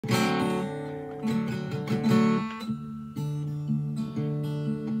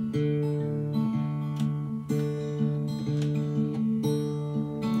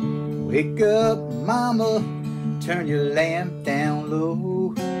Wake up, mama, turn your lamp down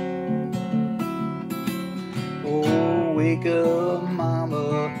low. Oh, wake up,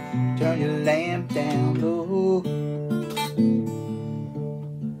 mama, turn your lamp down low.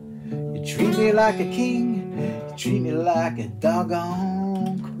 You treat me like a king, you treat me like a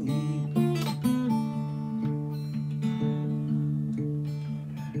doggone queen.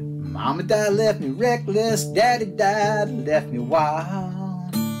 Mama died, left me reckless. Daddy died, left me wild.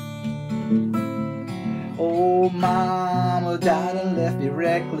 Oh, mama died and left me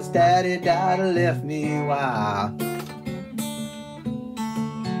reckless. Daddy died and left me wild.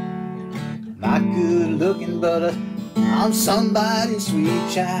 Not good looking, but I'm somebody's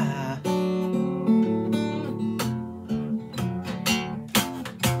sweet child.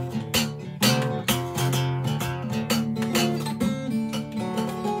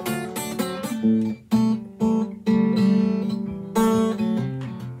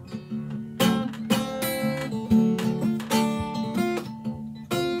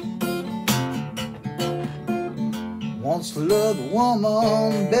 Once loved a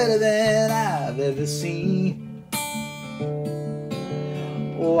woman better than I've ever seen.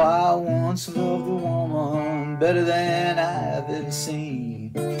 Oh, I once loved a woman better than I've ever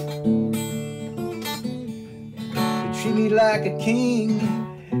seen. She treated me like a king,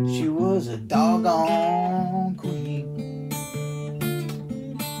 she was a doggone queen.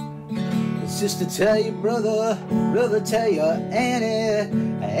 Sister tell your brother, brother tell your auntie,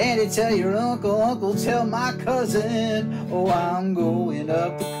 auntie tell your uncle, uncle tell my cousin. Oh, I'm going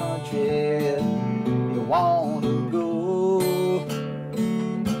up the country, you wanna go?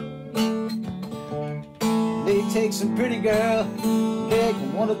 They take some pretty girl, take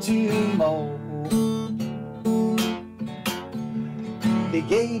one or two more.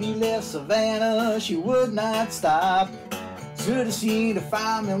 Big 80 left Savannah, she would not stop. Should have seen the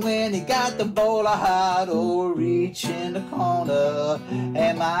fireman when he got the bowl of hot. Oh, reach in the corner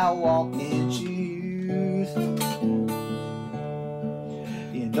and my walking shoes.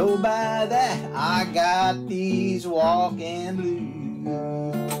 You know by that I got these walking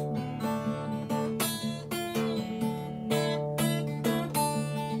blues.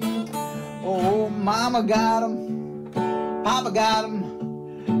 Oh, mama got 'em, papa got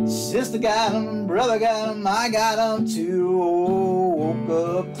 'em, sister got 'em, brother got 'em, I got 'em too. Oh, woke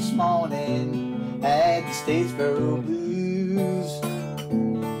up this morning, had the Statesboro blues.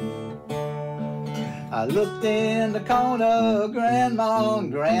 I looked in the corner, grandma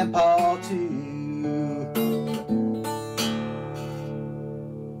and grandpa too.